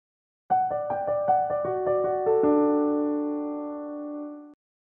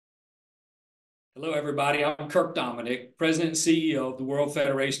Hello, everybody. I'm Kirk Dominick, President and CEO of the World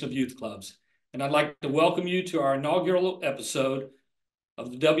Federation of Youth Clubs, and I'd like to welcome you to our inaugural episode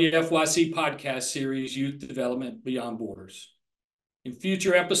of the WFYC podcast series, Youth Development Beyond Borders. In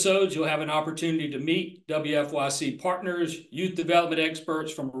future episodes, you'll have an opportunity to meet WFYC partners, youth development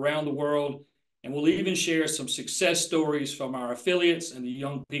experts from around the world, and we'll even share some success stories from our affiliates and the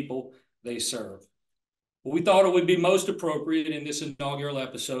young people they serve. Well, we thought it would be most appropriate in this inaugural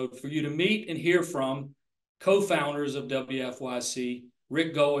episode for you to meet and hear from co-founders of WFYC,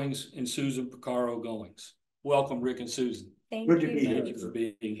 Rick Goings and Susan Porcaro Goings. Welcome, Rick and Susan. Thank you. Thank you for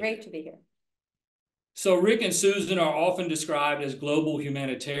being here. Great to be here. So Rick and Susan are often described as global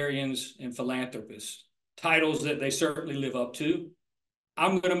humanitarians and philanthropists, titles that they certainly live up to.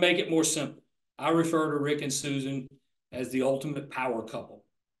 I'm going to make it more simple. I refer to Rick and Susan as the ultimate power couple.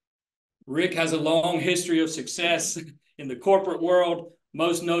 Rick has a long history of success in the corporate world,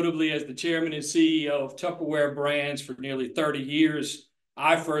 most notably as the chairman and CEO of Tupperware Brands for nearly 30 years.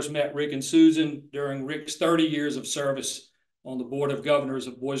 I first met Rick and Susan during Rick's 30 years of service on the Board of Governors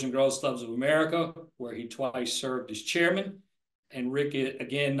of Boys and Girls Clubs of America, where he twice served as chairman. And Rick,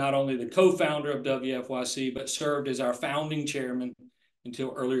 again, not only the co-founder of WFYC, but served as our founding chairman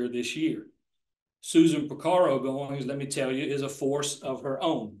until earlier this year. Susan Porcaro Goings, let me tell you, is a force of her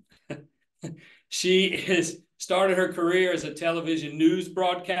own. She has started her career as a television news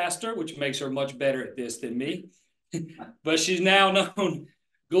broadcaster, which makes her much better at this than me. But she's now known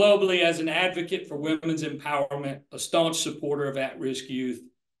globally as an advocate for women's empowerment, a staunch supporter of at-risk youth,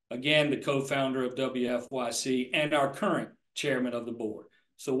 again, the co-founder of WFYC and our current chairman of the board.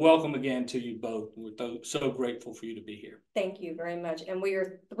 So welcome again to you both. We're so grateful for you to be here. Thank you very much. And we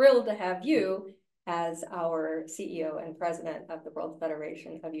are thrilled to have you as our CEO and president of the World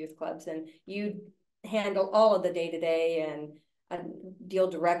Federation of Youth Clubs. And you handle all of the day-to-day and deal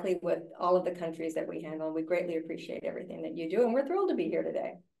directly with all of the countries that we handle. We greatly appreciate everything that you do, and we're thrilled to be here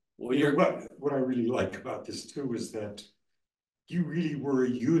today. Well, what I really like about this too is that you really were a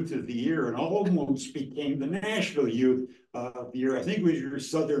Youth of the Year and almost became the National Youth of the Year. I think it was your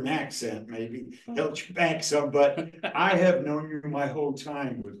Southern accent maybe held you back some, but I have known you my whole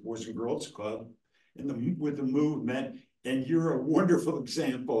time with Boys and Girls Club with the movement, and you're a wonderful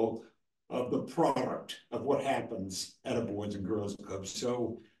example of the product of what happens at a Boys and Girls Club.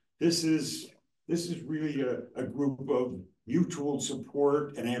 So this is really a group of mutual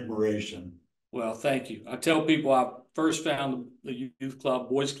support and admiration. Well, thank you. I tell people I first found the youth club,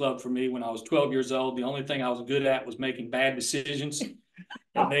 boys club for me when I was 12 years old. The only thing I was good at was making bad decisions.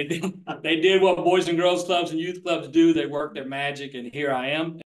 And they did what boys and girls clubs and youth clubs do. They worked their magic, and here I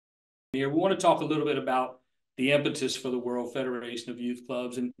am. Here we want to talk a little bit about the impetus for the World Federation of Youth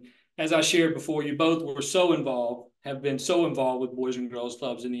Clubs. And as I shared before, you both were have been so involved with Boys and Girls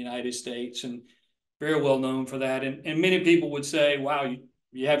Clubs in the United States, and very well known for that. And many people would say, wow,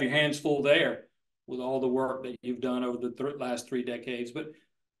 you have your hands full there with all the work that you've done over the last 3 decades. But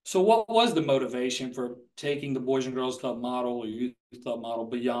so what was the motivation for taking the Boys and Girls Club model or Youth Club model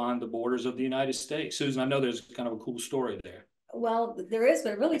beyond the borders of the United States? Susan, I know there's kind of a cool story there. Well, there is,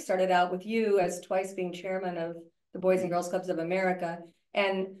 but it really started out with you as twice being chairman of the Boys and Girls Clubs of America,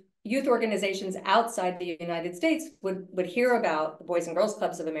 and youth organizations outside the United States would hear about the Boys and Girls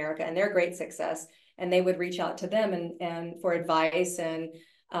Clubs of America and their great success, and they would reach out to them and for advice, and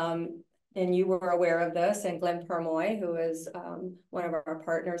you were aware of this, and Glenn Permoy, who is one of our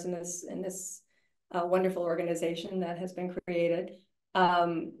partners in this wonderful organization that has been created,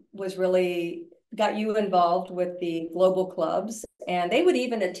 was really got you involved with the global clubs, and they would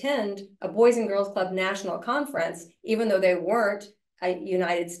even attend a Boys and Girls Club national conference, even though they weren't a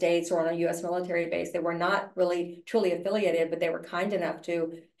United States or on a U.S. military base. They were not really truly affiliated, but they were kind enough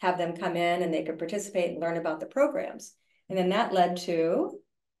to have them come in and they could participate and learn about the programs. And then that led to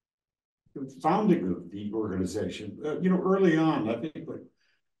the founding of the organization. Early on, I think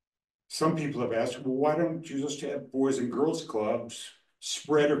some people have asked, well, why don't you just have Boys and Girls Clubs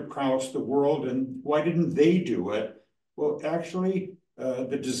spread across the world, and why didn't they do it? Well, actually,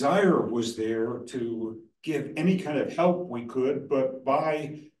 the desire was there to give any kind of help we could, but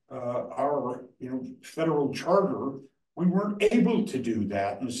by our federal charter, we weren't able to do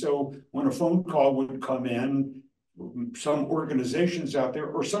that. And so when a phone call would come in, some organizations out there,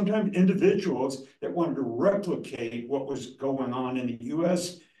 or sometimes individuals that wanted to replicate what was going on in the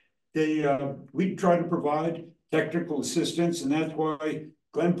U.S., we'd try to provide technical assistance, and that's why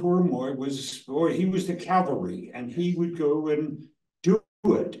Glenn Permoy was the cavalry, and he would go and do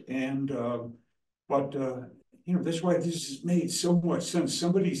it. And that's why this has made so much sense.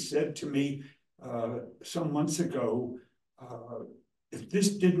 Somebody said to me some months ago, if this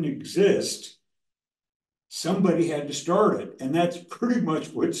didn't exist, somebody had to start it. And that's pretty much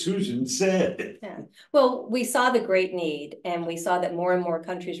what Susan said. Yeah. Well, we saw the great need, and we saw that more and more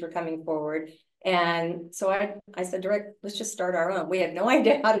countries were coming forward. And so I said, Rick, let's just start our own. We had no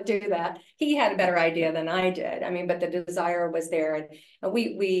idea how to do that. He had a better idea than I did. I mean, but the desire was there. And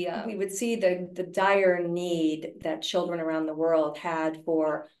we would see the dire need that children around the world had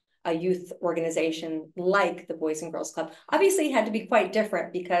for a youth organization like the Boys and Girls Club. Obviously, it had to be quite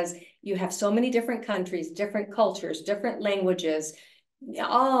different because you have so many different countries, different cultures, different languages,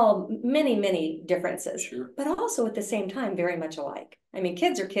 all many differences, Sure. but also at the same time very much alike. I mean,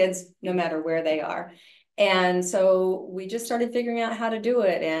 kids are kids no matter where they are. And so we just started figuring out how to do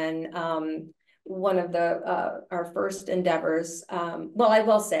it. And one of the our first endeavors, well, I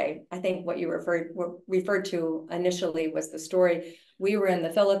will say, I think what you referred to initially was the story. We were in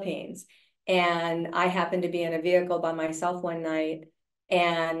the Philippines, and I happened to be in a vehicle by myself one night,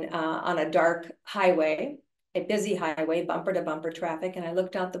 and on a dark highway, a busy highway, bumper to bumper traffic. And I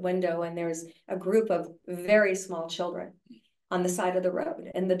looked out the window, and there's a group of very small children on the side of the road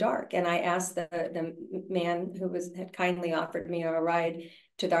in the dark. And I asked the man who had kindly offered me a ride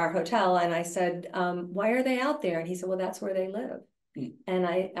to our hotel. And I said, why are they out there? And he said, well, that's where they live. And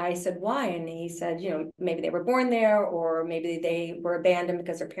I said, why? And he said, maybe they were born there, or maybe they were abandoned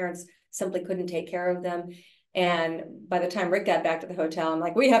because their parents simply couldn't take care of them. And by the time Rick got back to the hotel, I'm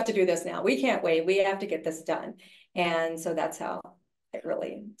like, we have to do this now. We can't wait. We have to get this done. And so that's how it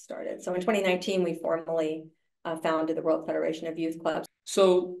really started. So in 2019, we formally founded the World Federation of Youth Clubs.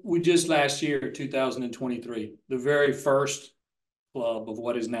 So we just last year, 2023, the very first club of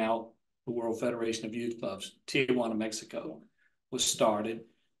what is now the World Federation of Youth Clubs, Tijuana, Mexico, was started.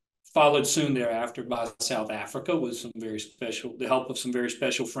 Followed soon thereafter by South Africa with some very special, the help of some very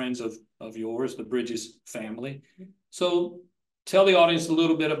special friends of yours, the Bridges family. So tell the audience a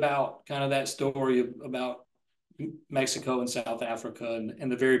little bit about kind of that story about Mexico and South Africa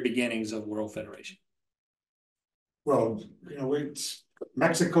and the very beginnings of World Federation. Well,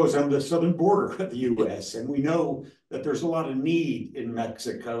 Mexico's on the southern border of the U.S., and we know that there's a lot of need in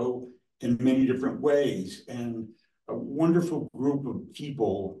Mexico in many different ways. And a wonderful group of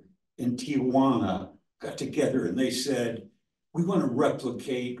people in Tijuana got together, and they said, we want to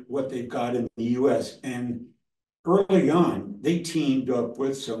replicate what they've got in the U.S. And early on, they teamed up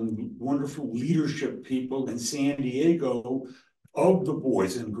with some wonderful leadership people in San Diego of the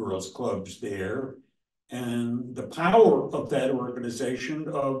Boys and Girls Clubs there. And the power of that organization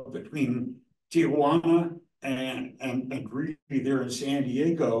between Tijuana and really there in San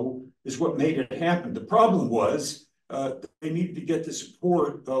Diego is what made it happen. The problem was they needed to get the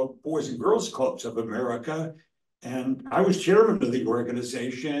support of Boys and Girls Clubs of America. And I was chairman of the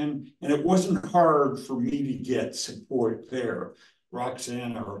organization, and it wasn't hard for me to get support there.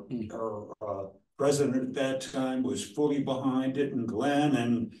 Roxanne, our president at that time, was fully behind it, and Glenn,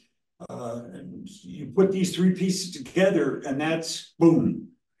 and you put these three pieces together, and that's boom.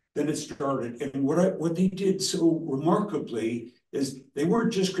 Then it started. And what they did so remarkably is they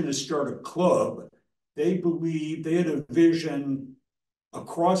weren't just going to start a club. They believed, they had a vision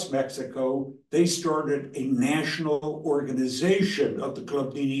across Mexico. They started a national organization of the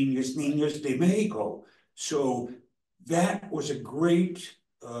Club de Niños de Mexico. So that was a great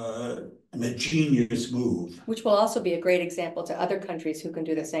and a genius move. Which will also be a great example to other countries who can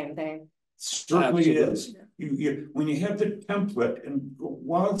do the same thing. Certainly is. When you have the template, and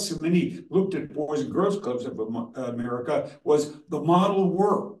while so many looked at Boys and Girls Clubs of America, was the model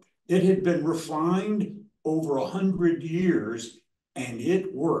worked. It had been refined over 100 years, and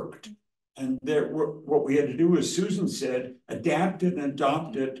it worked. And what we had to do, as Susan said, adapt it and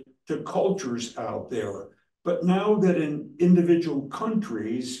adopt it to cultures out there. But now that in individual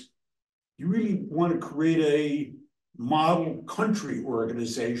countries, you really want to create a model country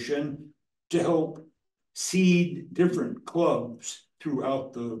organization to help seed different clubs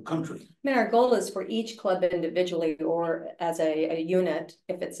throughout the country. I mean, our goal is for each club individually or as a unit,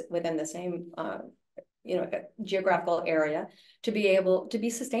 if it's within the same geographical area, to be able to be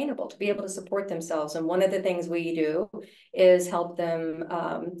sustainable, to be able to support themselves. And one of the things we do is help them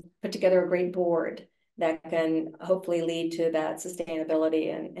put together a great board that can hopefully lead to that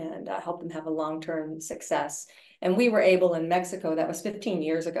sustainability and help them have a long-term success. And we were able in Mexico, that was 15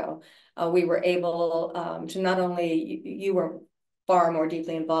 years ago, we were able to not only, you were far more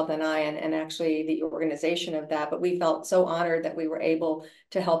deeply involved than I, and actually the organization of that, but we felt so honored that we were able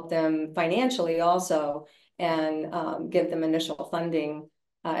to help them financially also and give them initial funding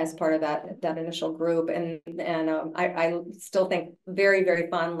as part of that initial group. And I still think very, very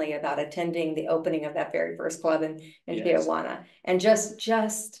fondly about attending the opening of that very first club in Yes. Tijuana, and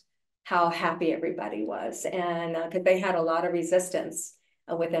just how happy everybody was. And because they had a lot of resistance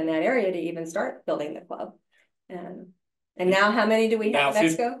within that area to even start building the club. And now how many do we have in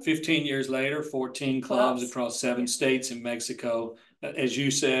Mexico? 15 years later, 14 clubs across 7 states in Mexico. As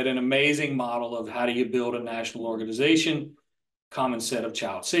you said, an amazing model of how do you build a national organization, common set of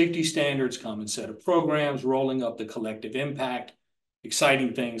child safety standards, common set of programs, rolling up the collective impact,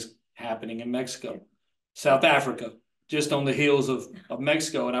 exciting things happening in Mexico. South Africa, just on the heels of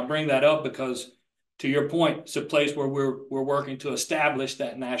Mexico. And I bring that up because, to your point, it's a place where we're working to establish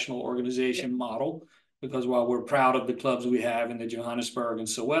that national organization model, because while we're proud of the clubs we have in the Johannesburg and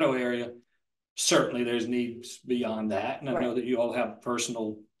Soweto area, certainly there's needs beyond that. And I know that you all have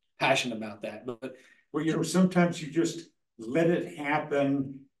personal passion about that. But well, you know, sometimes you just let it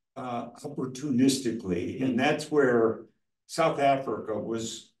happen opportunistically. And that's where South Africa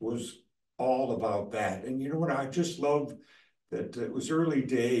was all about that. And you know what, I just love that it was early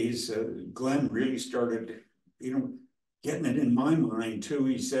days. Glenn really started, you know, getting it in my mind too.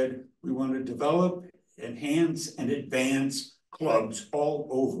 He said, we want to develop, enhance, and advance clubs all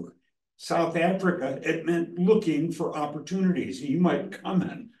over. South Africa, it meant looking for opportunities. You might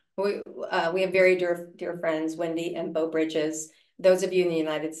comment. We have very dear friends, Wendy and Bo Bridges. Those of you in the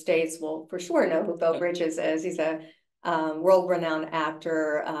United States will for sure know who Bo Bridges is. He's a world-renowned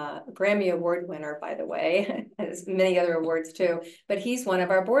actor, Grammy Award winner, by the way, has many other awards too, but he's one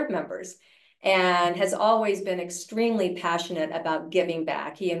of our board members and has always been extremely passionate about giving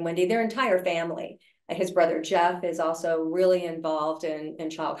back. He and Wendy, their entire family. His brother Jeff is also really involved in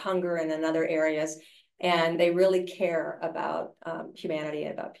child hunger and in other areas, and they really care about humanity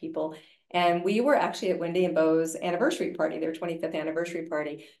and about people. And we were actually at Wendy and Bo's anniversary party, their 25th anniversary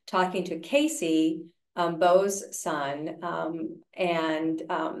party, talking to Casey, Bo's son, and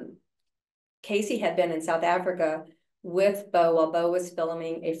Casey had been in South Africa with Bo while Bo was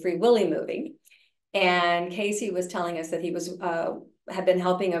filming a Free Willy movie. And Casey was telling us that he was had been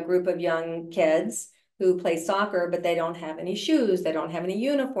helping a group of young kids who play soccer, but they don't have any shoes, they don't have any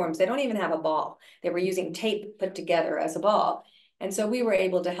uniforms, they don't even have a ball. They were using tape put together as a ball. And so we were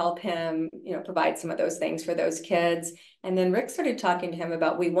able to help him, you know, provide some of those things for those kids. And then Rick started talking to him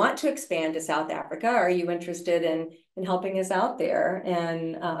about, we want to expand to South Africa. Are you interested in helping us out there?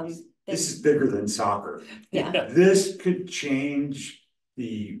 And this is bigger than soccer. Yeah. This could change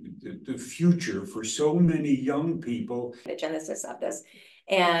the future for so many young people. The genesis of this.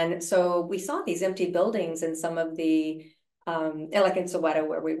 And so we saw these empty buildings in some of the, like in Soweto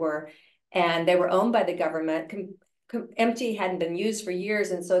where we were, and they were owned by the government. Empty, hadn't been used for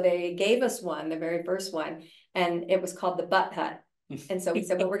years, and so they gave us one, the very first one, and it was called the Butt Hut. And so we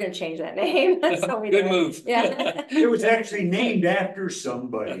said, well, we're going to change that name. So we Good did. move. Yeah. It was actually named after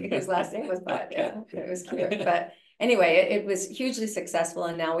somebody. His last name was Butt. Yeah, it was cute. But anyway, it was hugely successful,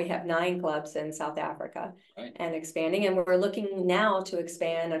 and now we have 9 clubs in South Africa and expanding. And we're looking now to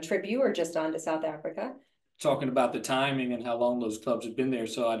expand a trip you were just on to South Africa. Talking about the timing and how long those clubs have been there.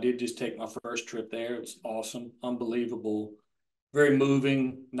 So I did just take my first trip there. It's awesome, unbelievable, very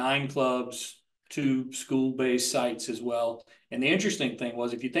moving. 9 clubs, 2 school-based sites as well. And the interesting thing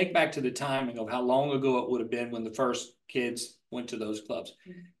was, if you think back to the timing of how long ago it would have been when the first kids went to those clubs,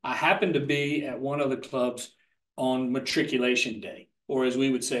 I happened to be at one of the clubs on matriculation day, or as we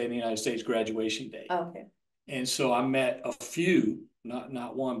would say in the United States, graduation day. Okay. And so I met a few,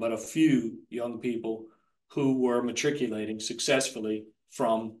 not one, but a few young people who were matriculating successfully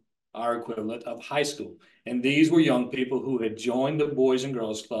from our equivalent of high school. And these were young people who had joined the Boys and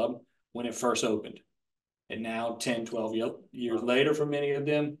Girls Club when it first opened. And now 10, 12 years later, for many of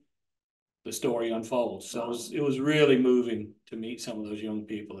them, the story unfolds. So it was really moving to meet some of those young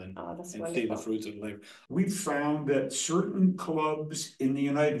people and see the fruits of labor. We've found that certain clubs in the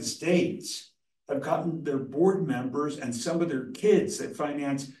United States have gotten their board members and some of their kids that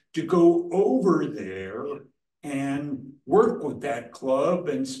finance to go over there and work with that club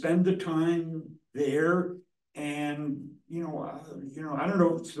and spend the time there. And you know, I don't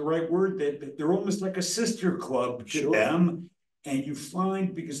know if it's the right word, that they're almost like a sister club to them. And you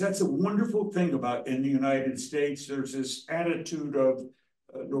find, because that's a wonderful thing about in the United States, there's this attitude of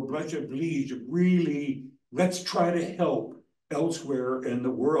noblesse oblige, really, let's try to help elsewhere in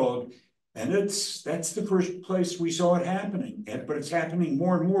the world. And that's the first place we saw it happening, but it's happening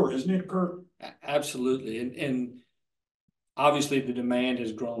more and more, isn't it, Kirk? Absolutely. And obviously the demand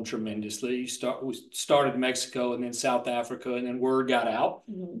has grown tremendously. We started Mexico and then South Africa, and then word got out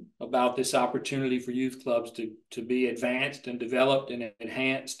about this opportunity for youth clubs to be advanced and developed and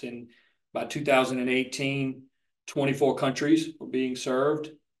enhanced. And by 2018, 24 countries were being served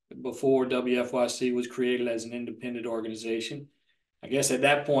before WFYC was created as an independent organization. I guess at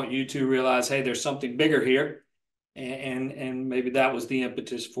that point, you two realized, hey, there's something bigger here. And maybe that was the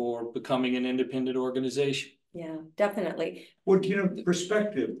impetus for becoming an independent organization. Yeah, definitely. Well, you know,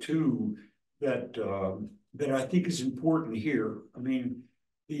 perspective too, that that I think is important here. I mean,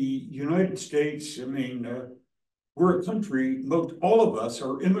 the United States, I mean, we're a country, all of us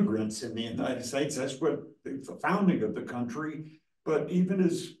are immigrants in the United States. That's what the founding of the country. But even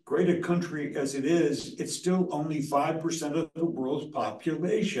as great a country as it is, it's still only 5% of the world's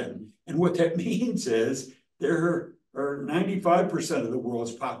population. And what that means is there are 95% of the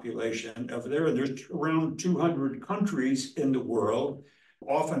world's population over there, and there's around 200 countries in the world.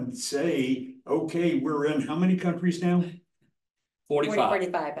 Often say, okay, we're in how many countries now? 45.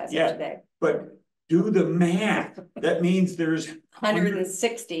 45 as of today. But do the math. That means there's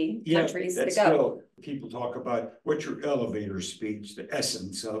 160 countries to go. Still, people talk about what's your elevator speech, the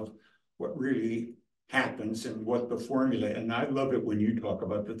essence of what really happens and what the formula. And I love it when you talk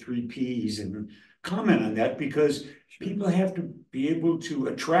about the 3 Ps and comment on that, because people have to be able to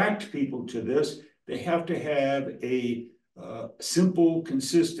attract people to this. They have to have a simple,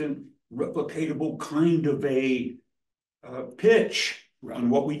 consistent, replicatable kind of a pitch on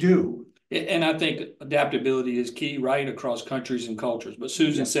what we do. And I think adaptability is key, right, across countries and cultures. But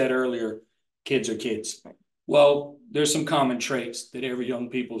Susan said earlier, kids are kids. Well, there's some common traits that every young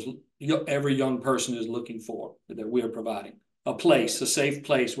person is looking for, that we're providing. A place, a safe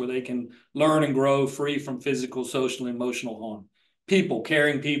place where they can learn and grow free from physical, social, and emotional harm. People,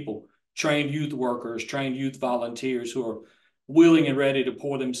 caring people, trained youth workers, trained youth volunteers who are willing and ready to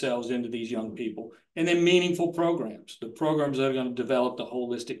pour themselves into these young people. And then meaningful programs, the programs that are going to develop the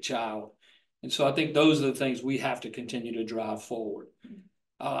holistic child. And so I think those are the things we have to continue to drive forward.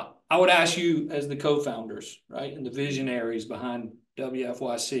 I would ask you, as the co-founders, right, and the visionaries behind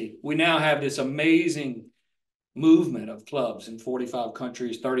WFYC, we now have this amazing movement of clubs in 45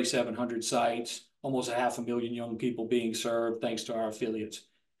 countries, 3,700 sites, almost 500,000 young people being served thanks to our affiliates.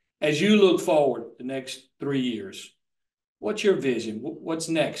 As you look forward the next 3 years, what's your vision? What's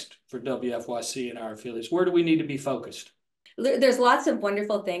next for WFYC and our affiliates? Where do we need to be focused? There's lots of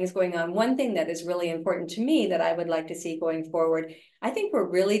wonderful things going on. One thing that is really important to me that I would like to see going forward, I think we're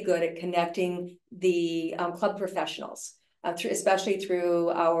really good at connecting the club professionals, especially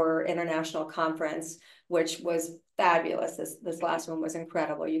through our international conference, which was fabulous. This last one was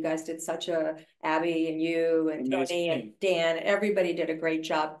incredible. You guys did such Abby and you and Tony and Dan, everybody did a great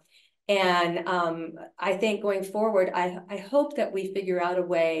job. And I think going forward, I hope that we figure out a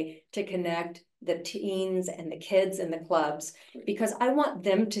way to connect the teens and the kids in the clubs, because I want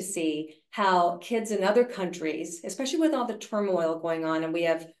them to see how kids in other countries, especially with all the turmoil going on, and we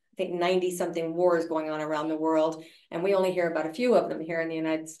have, I think, 90-something wars going on around the world, and we only hear about a few of them here in the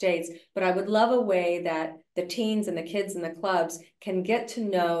United States. But I would love a way that the teens and the kids in the clubs can get to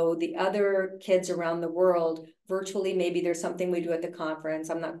know the other kids around the world virtually. Maybe there's something we do at the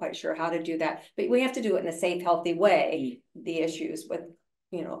conference. I'm not quite sure how to do that, but we have to do it in a safe, healthy way. The issues with,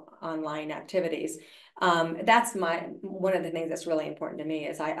 you know, online activities. That's one of the things that's really important to me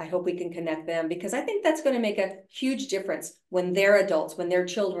is I hope we can connect them, because I think that's going to make a huge difference when they're adults, when their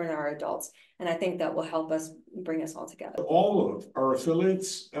children are adults. And I think that will help us bring us all together. All of our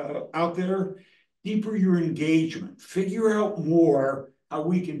affiliates out there, deeper your engagement, figure out more how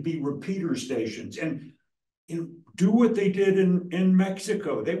we can be repeater stations, and do what they did in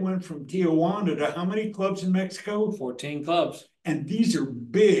Mexico. They went from Tijuana to how many clubs in Mexico? 14 clubs. And these are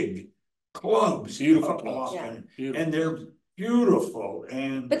big clubs, beautiful clubs, often, beautiful. And they're beautiful.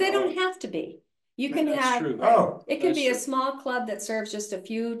 But they don't have to be. You can have, it can be a small club that serves just a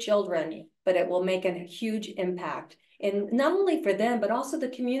few children, but it will make a huge impact. And not only for them, but also the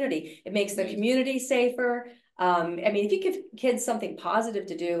community. It makes the community safer. I mean, if you give kids something positive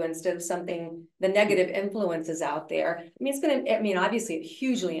to do instead of something, the negative influences out there, I mean, it's going to, I mean, obviously it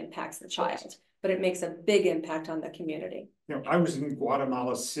hugely impacts the child, but it makes a big impact on the community. You know, I was in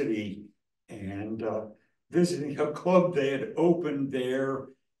Guatemala City and visiting a club they had opened there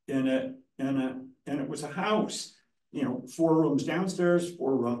and it was a house, you know, 4 rooms downstairs,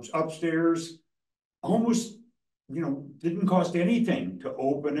 4 rooms upstairs, almost, you know, didn't cost anything to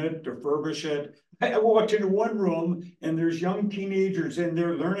open it, to furbish it. I walked into one room and there's young teenagers in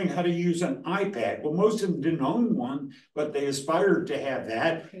there learning how to use an iPad. Well, most of them didn't own one, but they aspired to have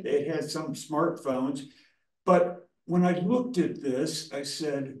that. They had some smartphones. But when I looked at this, I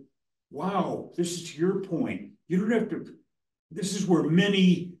said, wow, this is your point. You don't have to, this is where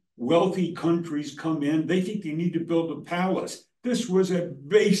many wealthy countries come in. They think they need to build a palace. This was a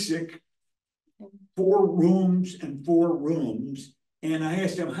basic 4 rooms and 4 rooms And I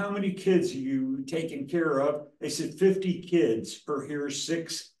asked them, how many kids are you taking care of? They said 50 kids are here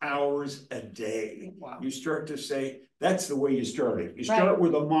 6 hours a day. Wow. You start to say, that's the way you start it. You start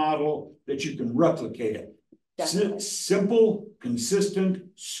with a model that you can replicate it. Simple,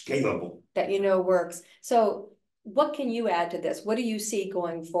 consistent, scalable. That you know works. So what can you add to this? What do you see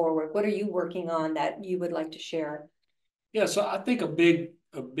going forward? What are you working on that you would like to share? Yeah, so I think a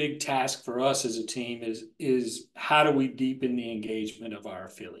big task for us as a team is how do we deepen the engagement of our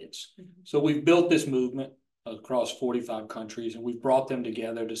affiliates? Mm-hmm. So we've built this movement across 45 countries, and we've brought them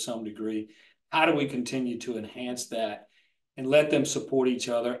together to some degree. How do we continue to enhance that and let them support each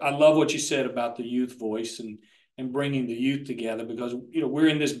other? I love what you said about the youth voice and bringing the youth together, because we're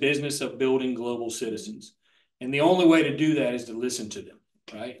in this business of building global citizens, and the only way to do that is to listen to them,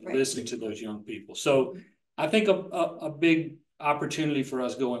 right? Listen to those young people. So I think a big opportunity for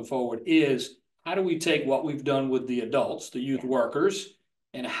us going forward is how do we take what we've done with the adults, the youth workers,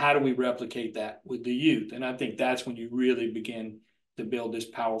 and how do we replicate that with the youth? And I think that's when you really begin to build this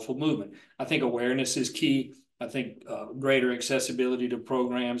powerful movement. I think awareness is key. I think greater accessibility to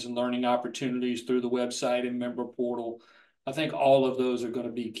programs and learning opportunities through the website and member portal. I think all of those are going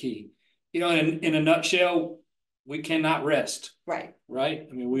to be key. In a nutshell, we cannot rest. Right. I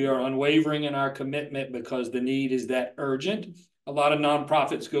mean, we are unwavering in our commitment because the need is that urgent. A lot of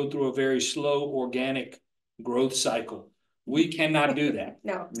nonprofits go through a very slow, organic growth cycle. We cannot do that.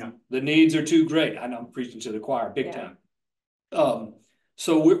 No. The needs are too great. I know I'm preaching to the choir big time. So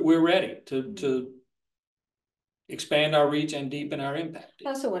we're ready to expand our reach and deepen our impact. I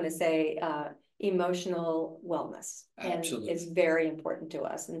also want to say emotional wellness. Absolutely. And it's very important to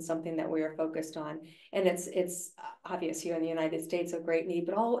us and something that we are focused on. And it's obvious here in the United States, a great need,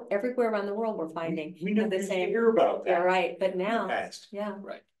 but everywhere around the world we're finding we know the same. Hear about that. Yeah, right. But now,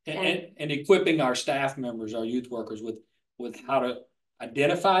 right. And equipping our staff members, our youth workers with how to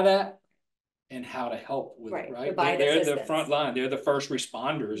identify that and how to help with it, right? They're the front line, they're the first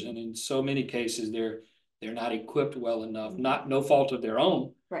responders. And in so many cases, they're not equipped well enough, no fault of their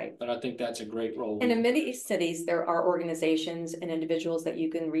own. Right. But I think that's a great role. And in many cities, there are organizations and individuals that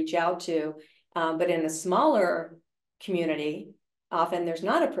you can reach out to. But in a smaller community, often there's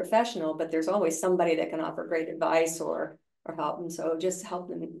not a professional, but there's always somebody that can offer great advice or help. And so just help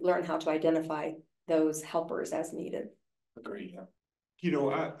them learn how to identify those helpers as needed. Agreed.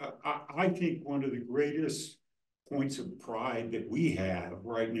 I think one of the greatest points of pride that we have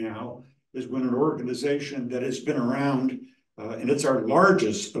right now is when an organization that has been around, and it's our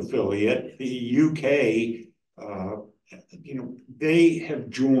largest affiliate, the UK, they have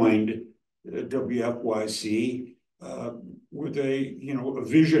joined WFYC with a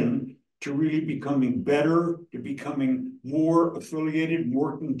vision to really becoming better, to becoming more affiliated,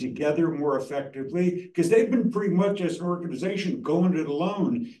 working together more effectively, because they've been pretty much as an organization going it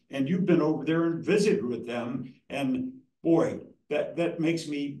alone, and you've been over there and visited with them, and boy, that makes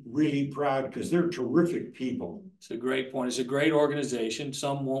me really proud because they're terrific people. It's a great point. It's a great organization.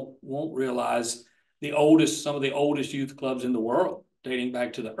 Some won't realize some of the oldest youth clubs in the world, dating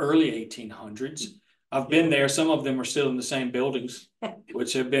back to the early 1800s. I've been there. Some of them are still in the same buildings,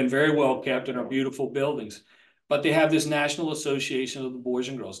 which have been very well kept and are beautiful buildings. But they have this National Association of the Boys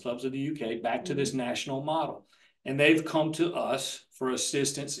and Girls Clubs of the UK, back to this national model. And they've come to us for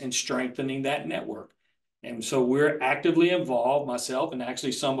assistance in strengthening that network. And so we're actively involved, myself and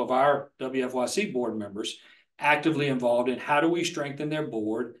actually some of our WFYC board members, actively involved in how do we strengthen their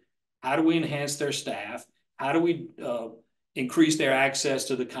board, how do we enhance their staff, how do we increase their access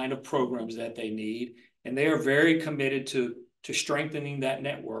to the kind of programs that they need. And they are very committed to strengthening that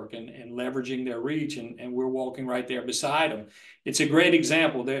network and leveraging their reach, and we're walking right there beside them. It's a great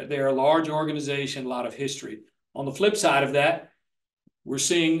example. They're a large organization, a lot of history. On the flip side of that, we're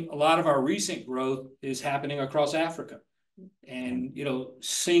seeing a lot of our recent growth is happening across Africa. And,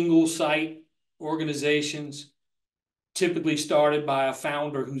 single site organizations typically started by a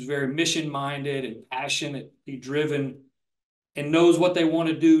founder who's very mission-minded and passionately driven and knows what they want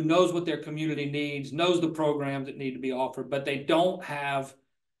to do, knows what their community needs, knows the programs that need to be offered, but they don't have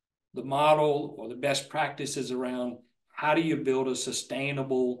the model or the best practices around how do you build a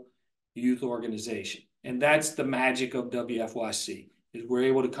sustainable youth organization. And that's the magic of WFYC, is we're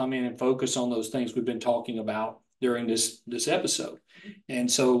able to come in and focus on those things we've been talking about during this episode. And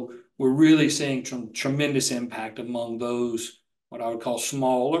so we're really seeing tremendous impact among those, what I would call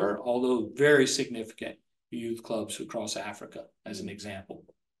smaller, although very significant youth clubs across Africa, as an example.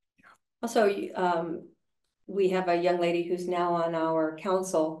 Also, we have a young lady who's now on our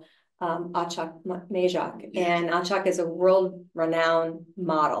council, Achak Mejak, and Achak is a world-renowned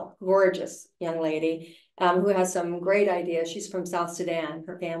model, gorgeous young lady. who has some great ideas. She's from South Sudan,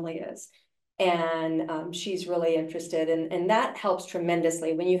 her family is. And she's really interested, and that helps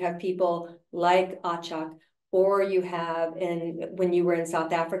tremendously when you have people like Achak, or you have when you were in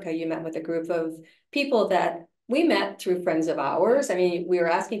South Africa, you met with a group of people that we met through friends of ours. I mean, we were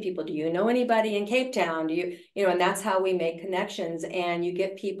asking people, do you know anybody in Cape Town? Do you know, and that's how we make connections. And you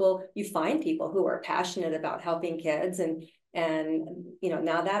get people, you find people who are passionate about helping kids, and you know,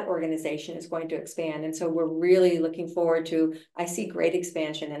 now that organization is going to expand. And so we're really looking forward to, I see great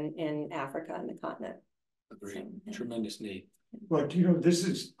expansion in Africa and the continent. Agreed. So, yeah. Tremendous need. But, you know, this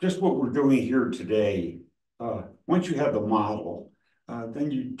is just what we're doing here today. Once you have the model,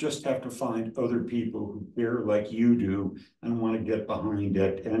 then you just have to find other people who care like you do and want to get behind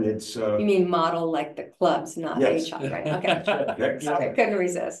it. And it's you mean model like the clubs, not yes. HR, right? Okay. Sorry, couldn't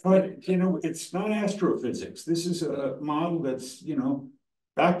resist. But you know, it's not astrophysics. This is a model that's, you know,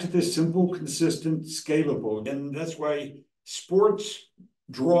 back to this simple, consistent, scalable. And that's why sports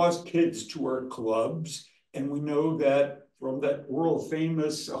draws kids to our clubs. And we know that from that world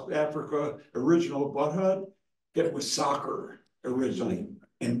famous South Africa original Butt Hut, it was soccer originally.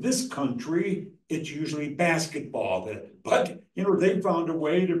 In this country, it's usually basketball. But, you know, they found a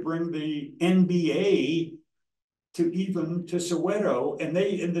way to bring the NBA to Soweto, and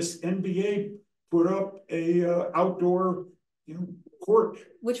they, in this NBA, put up a outdoor, you know, court.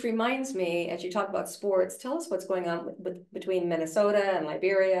 Which reminds me, as you talk about sports, tell us what's going on between Minnesota and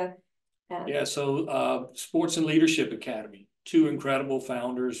Liberia. Yeah, so Sports and Leadership Academy, two incredible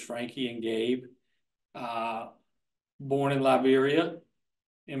founders, Frankie and Gabe, born in Liberia,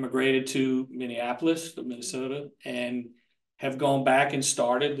 immigrated to Minneapolis, Minnesota, and have gone back and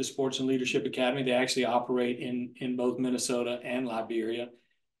started the Sports and Leadership Academy. They actually operate in both Minnesota and Liberia,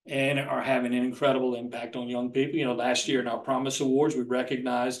 and are having an incredible impact on young people. You know, last year in our Promise Awards, we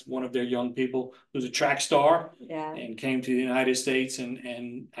recognized one of their young people who's a track star, yeah, and came to the United States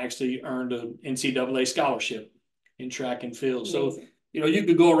and actually earned an NCAA scholarship in track and field. Amazing. So, you know, you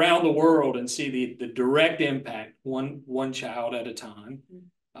could go around the world and see the direct impact, one child at a time.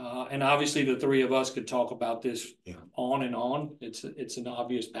 And obviously the three of us could talk about this on and on. It's an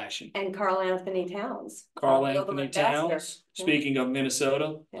obvious passion. And Carl Anthony Towns. Speaking of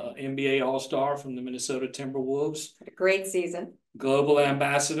Minnesota, NBA All-Star from the Minnesota Timberwolves. Had a great season. Global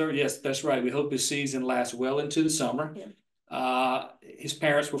ambassador. Yes, that's right. We hope his season lasts well into the summer. Yeah. His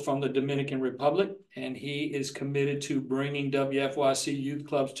parents were from the Dominican Republic, and he is committed to bringing WFYC youth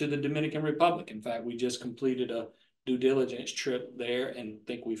clubs to the Dominican Republic. In fact, we just completed a due diligence trip there and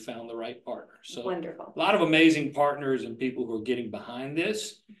think we found the right partner. So wonderful. A lot of amazing partners and people who are getting behind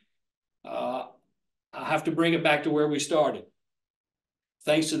this. I have to bring it back to where we started.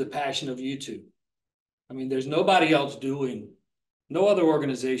 Thanks to the passion of you two. I mean, there's nobody else doing, no other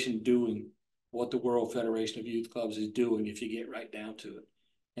organization doing what the World Federation of Youth Clubs is doing if you get right down to it.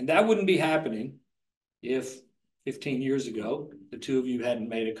 And that wouldn't be happening if 15 years ago, the two of you hadn't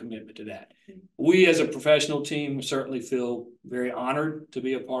made a commitment to that. We as a professional team certainly feel very honored to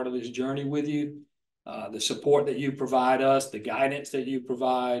be a part of this journey with you. The support that you provide us, the guidance that you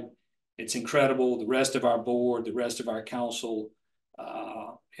provide, it's incredible. The rest of our board, the rest of our council,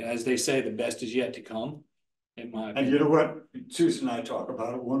 as they say, the best is yet to come, in my opinion. And you know what, Susan and I talk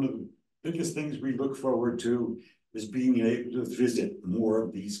about it, one of the biggest things we look forward to is being able to visit more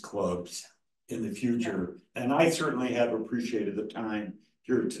of these clubs in the future. And I certainly have appreciated the time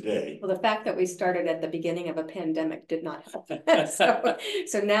here today. Well, the fact that we started at the beginning of a pandemic did not help.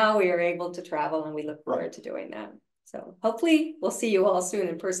 so now we are able to travel, and we look forward to doing that. So hopefully we'll see you all soon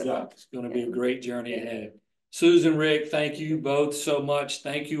in person. Yeah, it's going to be a great journey ahead. Susan, Rick, thank you both so much.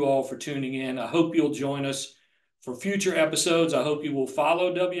 Thank you all for tuning in. I hope you'll join us for future episodes. I hope you will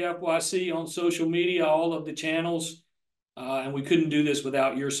follow WFYC on social media, all of the channels. And we couldn't do this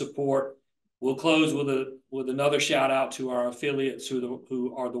without your support. We'll close with another shout out to our affiliates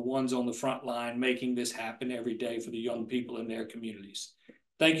who are the ones on the front line making this happen every day for the young people in their communities.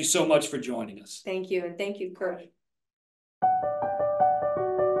 Thank you so much for joining us. Thank you. And thank you, Kirk.